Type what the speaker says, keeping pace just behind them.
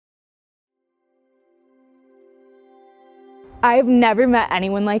I've never met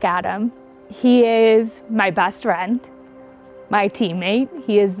anyone like Adam. He is my best friend, my teammate.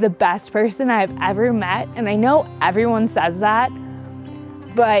 He is the best person I've ever met. And I know everyone says that,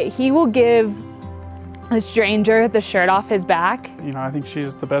 but he will give a stranger the shirt off his back. You know, I think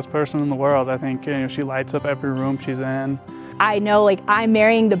she's the best person in the world. I think, you know, she lights up every room she's in. I know, like, I'm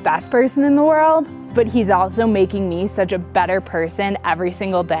marrying the best person in the world, but he's also making me such a better person every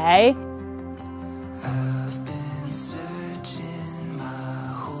single day. I've been searching my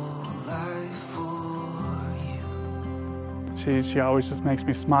whole life for you. She always just makes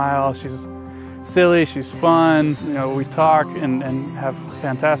me smile. She's silly, she's fun. You know, we talk and have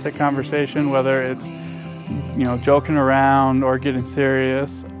fantastic conversation, whether it's, you know, joking around or getting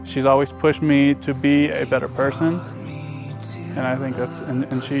serious. She's always pushed me to be a better person. And I think that's,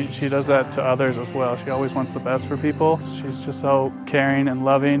 and she does that to others as well. She always wants the best for people. She's just so caring and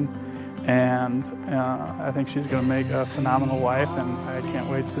loving. And I think she's going to make a phenomenal wife, and I can't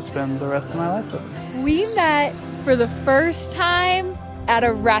wait to spend the rest of my life with her. We met for the first time at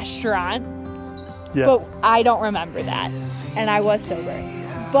a restaurant. Yes. But I don't remember that. And I was sober.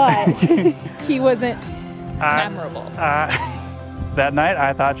 But he wasn't memorable. That night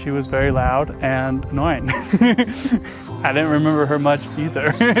I thought she was very loud and annoying. I didn't remember her much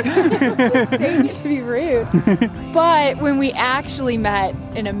either. Saying it to be rude. But when we actually met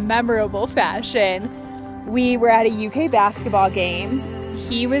in a memorable fashion, we were at a UK basketball game.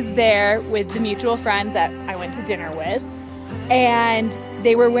 He was there with the mutual friend that I went to dinner with. And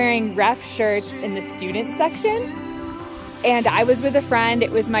they were wearing ref shirts in the student section. And I was with a friend.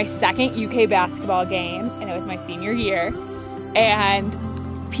 It was my second UK basketball game, and it was my senior year. And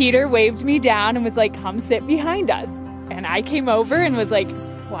Peter waved me down and was like, come sit behind us. And I came over and was like,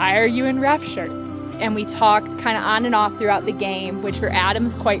 why are you in ref shirts? And we talked kind of on and off throughout the game, which for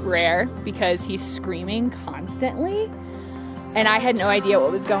Adam's quite rare because he's screaming constantly. And I had no idea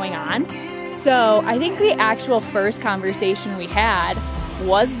what was going on. So I think the actual first conversation we had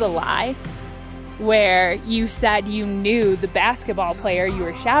was the lie, where you said you knew the basketball player you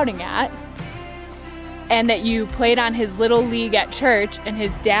were shouting at, and that you played on his little league at church, and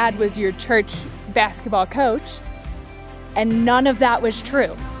his dad was your church basketball coach, and none of that was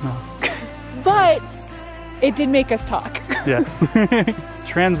true. No. But it did make us talk. Yes.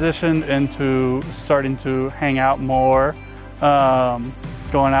 Transitioned into starting to hang out more,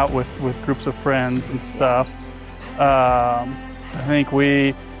 going out with groups of friends and stuff. I think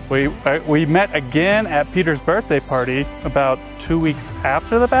we met again at Peter's birthday party about 2 weeks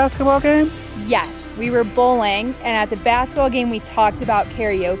after the basketball game. Yes, we were bowling, and at the basketball game we talked about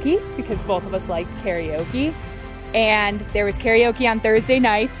karaoke because both of us liked karaoke. And there was karaoke on Thursday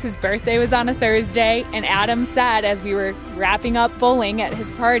nights. His birthday was on a Thursday, and Adam said as we were wrapping up bowling at his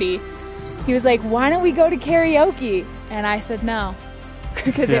party, he was like, why don't we go to karaoke? And I said no,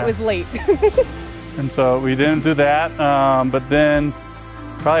 because it was late. And so we didn't do that, but then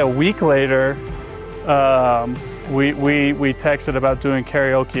probably a week later, we texted about doing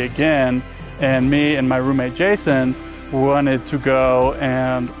karaoke again, and me and my roommate Jason wanted to go,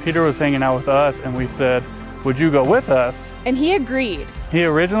 and Peter was hanging out with us, and we said, would you go with us? And he agreed. He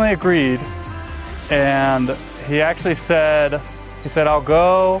originally agreed, and he actually said, I'll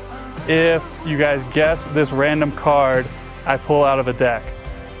go if you guys guess this random card I pull out of a deck.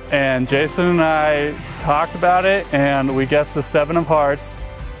 And Jason and I talked about it, and we guessed the 7 of hearts,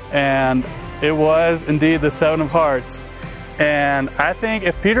 and it was indeed the 7 of hearts. And I think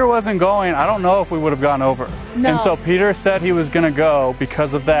if Peter wasn't going, I don't know if we would have gone over. No. And so Peter said he was gonna go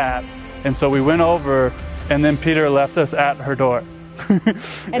because of that. And so we went over, and then Peter left us at her door.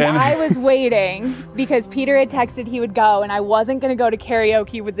 And I was waiting because Peter had texted he would go, and I wasn't gonna go to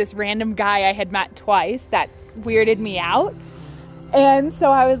karaoke with this random guy I had met twice. That weirded me out. And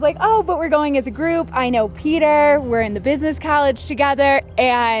so I was like, oh, but we're going as a group. I know Peter, we're in the business college together.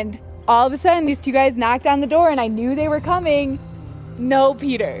 And all of a sudden these two guys knocked on the door, and I knew they were coming. No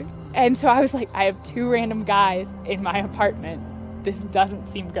Peter. And so I was like, I have 2 random guys in my apartment. This doesn't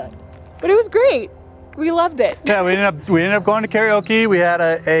seem good. But it was great. We loved it. Yeah, we ended up going to karaoke. We had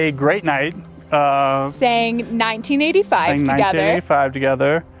a great night. Sang 1985 sang together. 1985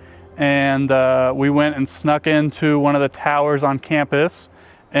 together. And we went and snuck into one of the towers on campus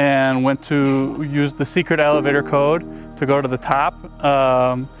and went to use the secret elevator code to go to the top.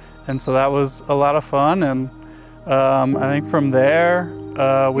 And so that was a lot of fun. And I think from there,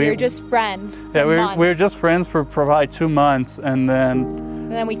 we were just friends. Yeah, we were just friends for probably 2 months, and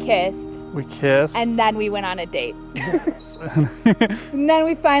then we kissed. We kissed. And then we went on a date. Yes. And then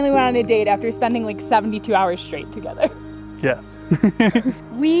we finally went on a date after spending like 72 hours straight together. Yes.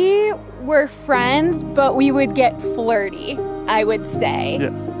 We were friends, but we would get flirty, I would say. Yeah.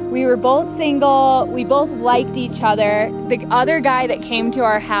 We were both single, we both liked each other. The other guy that came to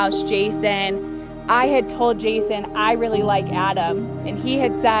our house, Jason, I had told Jason I really like Adam, and he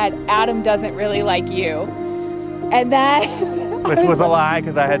had said Adam doesn't really like you. And then Which was a lie,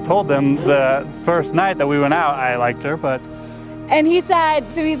 because I had told them the first night that we went out I liked her, but and he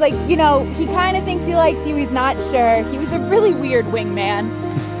said, so he's like, you know, he kind of thinks he likes you, he's not sure. He was a really weird wingman.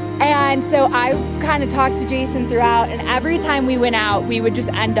 And so I kind of talked to Jason throughout, and every time we went out, we would just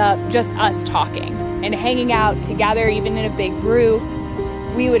end up just us talking and hanging out together, even in a big group.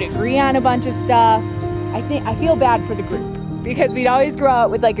 We would agree on a bunch of stuff. I feel bad for the group, because we'd always grow up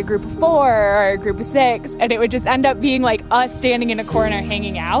with like a group of 4 or a group of 6, and it would just end up being like us standing in a corner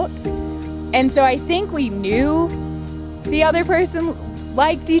hanging out. And so I think we knew the other person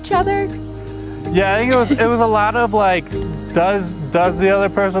liked each other. yeah, I think it was a lot of like, does the other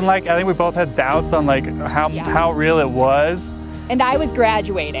person like? I think we both had doubts on like how real it was. And I was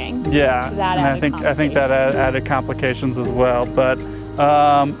graduating. Yeah, So that and added I think that added complications as well. But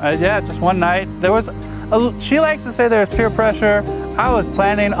yeah, just one night there was. She likes to say there was peer pressure. I was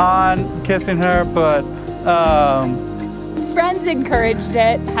planning on kissing her, but Friends encouraged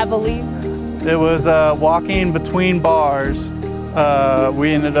it heavily. it was walking between bars.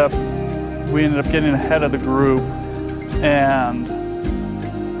 We ended up getting ahead of the group, and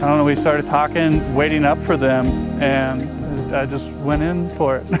I don't know. We started talking, waiting up for them, and I just went in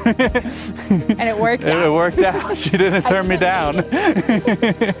for it. And it worked out. It worked out. She didn't turn me down.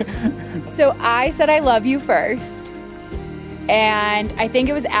 So I said I love you first, and I think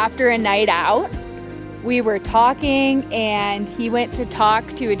it was after a night out. We were talking, and he went to talk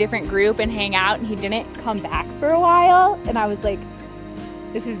to a different group and hang out, and he didn't come back for a while, and I was like,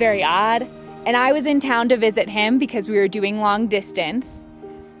 this is very odd. And I was in town to visit him because we were doing long distance,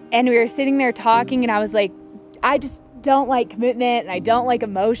 and we were sitting there talking, and I was like, I just don't like commitment, and I don't like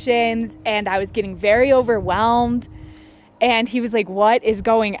emotions, and I was getting very overwhelmed. And he was like, what is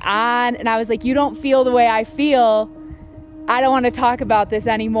going on? And I was like, you don't feel the way I feel. I don't want to talk about this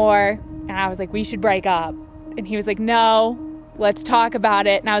anymore. And I was like, we should break up. And he was like, no, let's talk about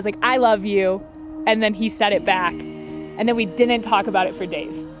it. And I was like, I love you. And then he said it back. And then we didn't talk about it for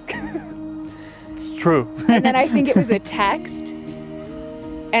days. It's true. And then I think it was a text.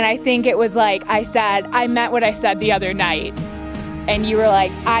 And I think it was like, I said, I meant what I said the other night. And you were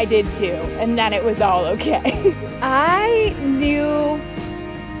like, I did too. And then it was all okay. I knew,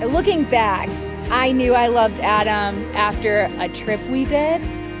 looking back, I knew I loved Adam after a trip we did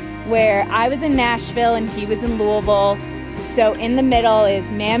where I was in Nashville and he was in Louisville. So in the middle is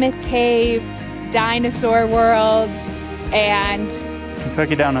Mammoth Cave, Dinosaur World, and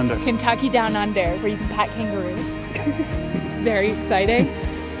Kentucky Down Under. Kentucky Down Under, where you can pet kangaroos. It's very exciting.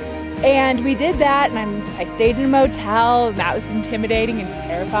 And we did that, and I stayed in a motel, and that was intimidating and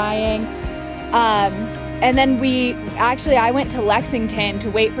terrifying. And then I went to Lexington to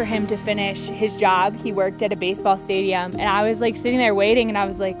wait for him to finish his job. He worked at a baseball stadium, and I was like sitting there waiting, and I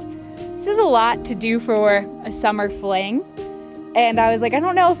was like, this is a lot to do for a summer fling. And I was like, I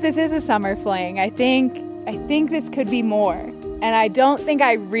don't know if this is a summer fling. I think this could be more. And I don't think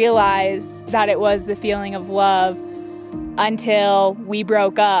I realized that it was the feeling of love until we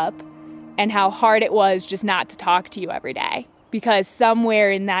broke up, and how hard it was just not to talk to you every day. Because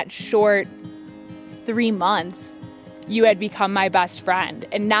somewhere in that short 3 months, you had become my best friend.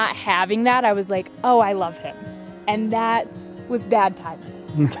 And not having that, I was like, oh, I love him. And that was bad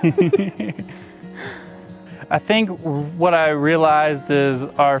timing. I think what I realized is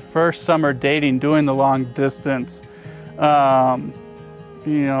our first summer dating, doing the long distance, you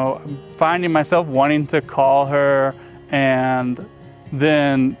know, finding myself wanting to call her and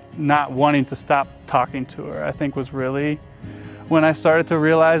then not wanting to stop talking to her, I think was really when I started to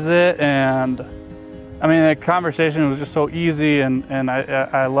realize it. And I mean, the conversation was just so easy, and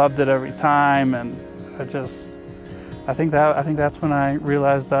I loved it every time. And I think that's when I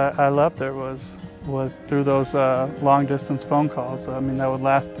realized that I loved her was through those long distance phone calls. I mean, that would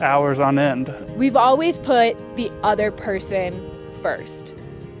last hours on end. We've always put the other person first.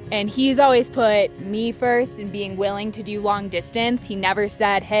 And he's always put me first in being willing to do long distance. He never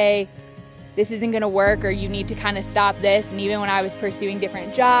said, hey, this isn't gonna work, or you need to kind of stop this. And even when I was pursuing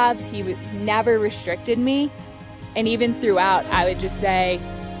different jobs, he never restricted me. And even throughout, I would just say,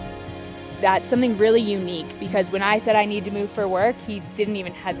 that's something really unique, because when I said I need to move for work, he didn't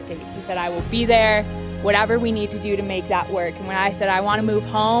even hesitate. He said, I will be there, whatever we need to do to make that work. And when I said I want to move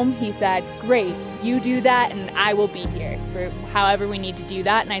home, he said, great, you do that and I will be here for however we need to do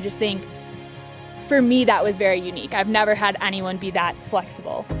that. And I just think for me, that was very unique. I've never had anyone be that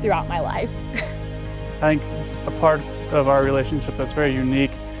flexible throughout my life. I think a part of our relationship that's very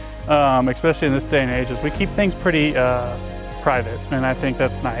unique, especially in this day and age, is we keep things pretty private, and I think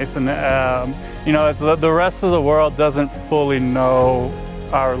that's nice. And you know, it's the rest of the world doesn't fully know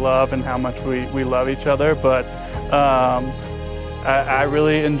our love and how much we love each other, but I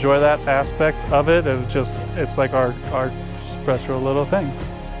really enjoy that aspect of it. It's like our special little thing.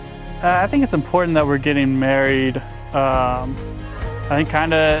 I think it's important that we're getting married. I think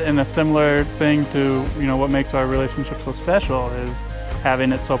kind of in a similar thing to, you know, what makes our relationship so special is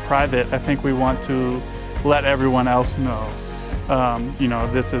having it so private. I think we want to let everyone else know, you know,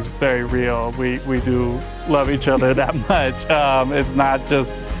 this is very real. We do love each other that much. It's not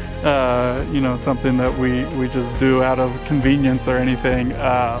just, you know, something that we just do out of convenience or anything.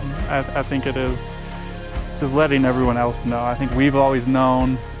 I think it is just letting everyone else know. I think we've always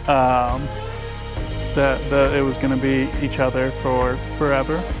known that it was going to be each other for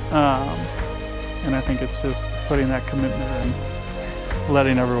forever, and I think it's just putting that commitment and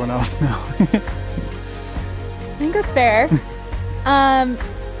letting everyone else know. I think that's fair.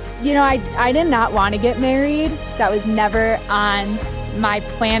 You know, I did not want to get married. That was never on my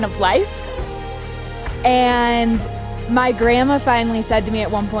plan of life. And my grandma finally said to me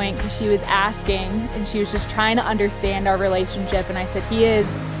at one point, because she was asking and she was just trying to understand our relationship, and I said, he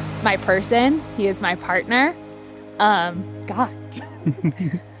is my person, he is my partner. God.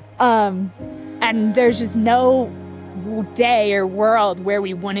 And there's just no day or world where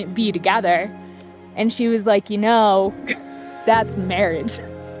we wouldn't be together. And she was like, you know, that's marriage.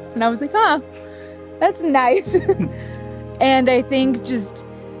 And I was like, oh, that's nice. And I think just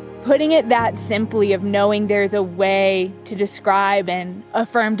putting it that simply, of knowing there's a way to describe and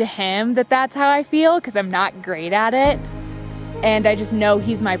affirm to him that that's how I feel, because I'm not great at it. And I just know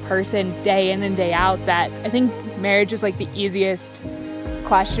he's my person day in and day out, that I think marriage is like the easiest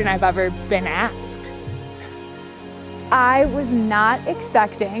question I've ever been asked. I was not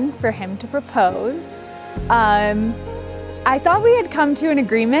expecting for him to propose. I thought we had come to an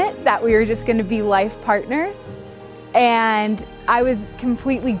agreement that we were just going to be life partners, and I was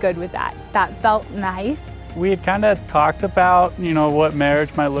completely good with that. That felt nice. We had kind of talked about, you know, what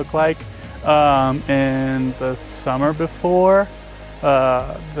marriage might look like in the summer before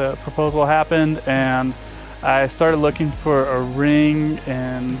the proposal happened, and I started looking for a ring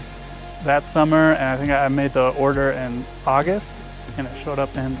in that summer, and I think I made the order in August, and it showed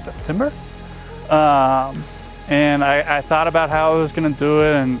up in September. And I thought about how I was going to do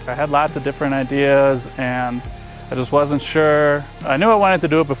it, and I had lots of different ideas, and I just wasn't sure. I knew I wanted to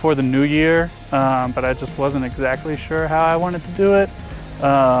do it before the new year, but I just wasn't exactly sure how I wanted to do it.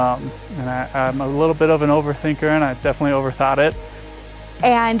 And I'm a little bit of an overthinker, and I definitely overthought it.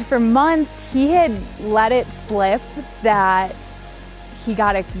 And for months, he had let it slip that he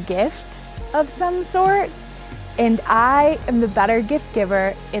got a gift of some sort, and I am the better gift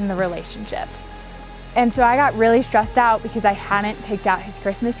giver in the relationship. And so I got really stressed out because I hadn't picked out his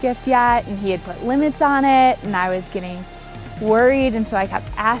Christmas gift yet, and he had put limits on it, and I was getting worried, and so I kept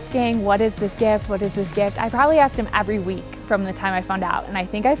asking, what is this gift? What is this gift? I probably asked him every week from the time I found out, and I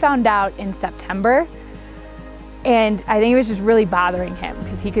think I found out in September. And I think it was just really bothering him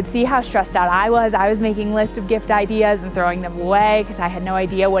because he could see how stressed out I was. I was making lists of gift ideas and throwing them away because I had no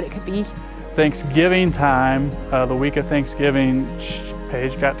idea what it could be. Thanksgiving time, the week of Thanksgiving,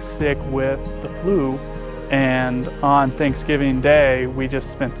 Paige got sick with the flu, and on Thanksgiving Day, we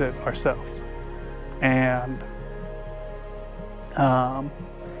just spent it ourselves. And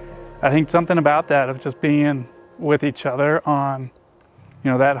I think something about that, of just being with each other on,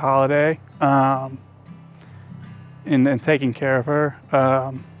 you know, that holiday, and taking care of her,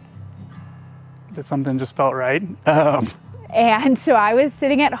 that something just felt right. And so I was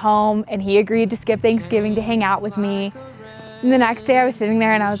sitting at home, and he agreed to skip Thanksgiving to hang out with me. And the next day I was sitting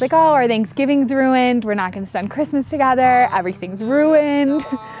there and I was like, oh, our Thanksgiving's ruined. We're not gonna spend Christmas together. Everything's ruined.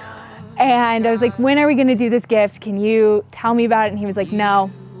 And I was like, when are we gonna do this gift? Can you tell me about it? And he was like,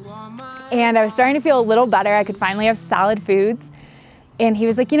 no. And I was starting to feel a little better. I could finally have solid foods. And he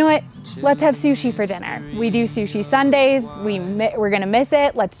was like, you know what? Let's have sushi for dinner. We do sushi Sundays. We're gonna miss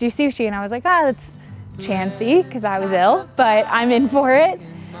it. Let's do sushi. And I was like, that's chancy, because I was ill, but I'm in for it.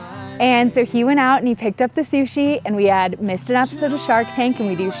 And so he went out and he picked up the sushi, and we had missed an episode of Shark Tank, and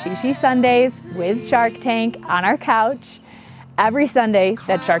we do sushi Sundays with Shark Tank on our couch every Sunday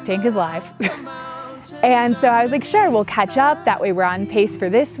that Shark Tank is live. And so I was like, sure, we'll catch up. That way we're on pace for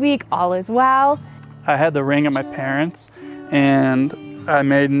this week. All is well. I had the ring at my parents', and I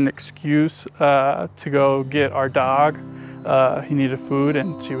made an excuse to go get our dog he needed food,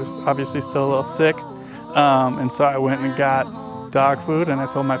 and she was obviously still a little sick. And so I went and got dog food, and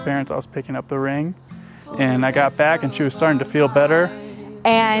I told my parents I was picking up the ring. And I got back and she was starting to feel better.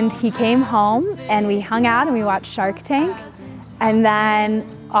 And he came home and we hung out and we watched Shark Tank. And then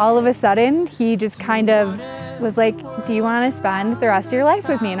all of a sudden he just kind of was like, do you want to spend the rest of your life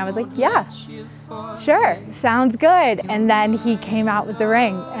with me? And I was like, yeah, sure, sounds good. And then he came out with the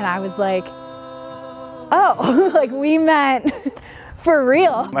ring and I was like, oh, like we met for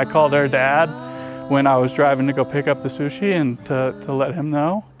real. I called her dad when I was driving to go pick up the sushi and to let him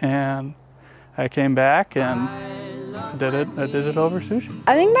know. And I came back and I did it over sushi.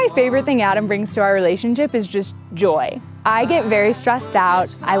 I think my favorite thing Adam brings to our relationship is just joy. I get very stressed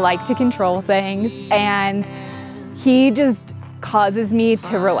out. I like to control things, and he just causes me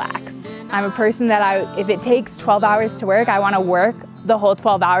to relax. I'm a person that if it takes 12 hours to work, I want to work the whole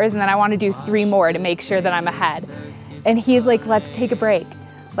 12 hours and then I want to do 3 more to make sure that I'm ahead. And he's like, let's take a break.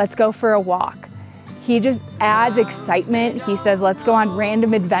 Let's go for a walk. He just adds excitement. He says, let's go on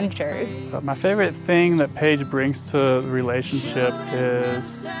random adventures. My favorite thing that Paige brings to the relationship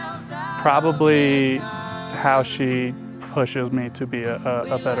is probably how she pushes me to be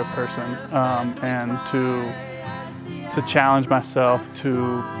a better person and to challenge myself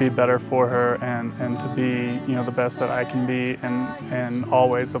to be better for her and to be, you know, the best that I can be in all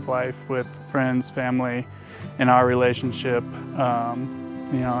ways of life with friends, family, in our relationship.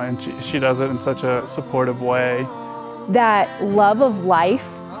 You know, and she does it in such a supportive way. That love of life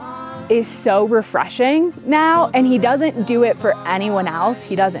is so refreshing now, and he doesn't do it for anyone else.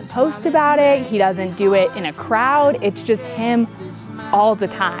 He doesn't post about it. He doesn't do it in a crowd. It's just him all the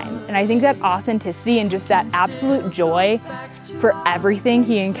time. And I think that authenticity and just that absolute joy for everything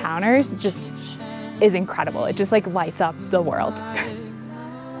he encounters just is incredible. It just like lights up the world.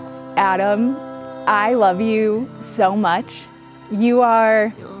 Adam, I love you so much. You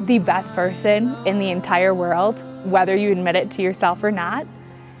are the best person in the entire world, whether you admit it to yourself or not.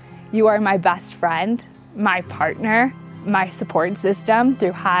 You are my best friend, my partner, my support system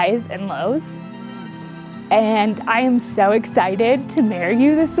through highs and lows. And I am so excited to marry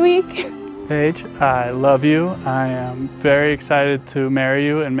you this week. Paige, I love you. I am very excited to marry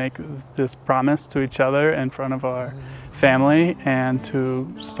you and make this promise to each other in front of our family and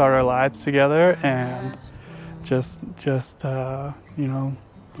to start our lives together and just you know,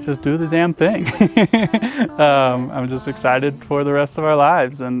 just do the damn thing. I'm just excited for the rest of our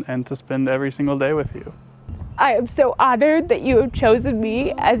lives and to spend every single day with you. I am so honored that you have chosen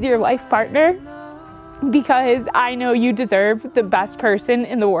me as your life partner because I know you deserve the best person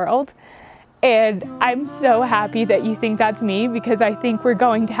in the world. And I'm so happy that you think that's me because I think we're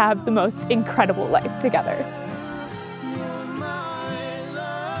going to have the most incredible life together.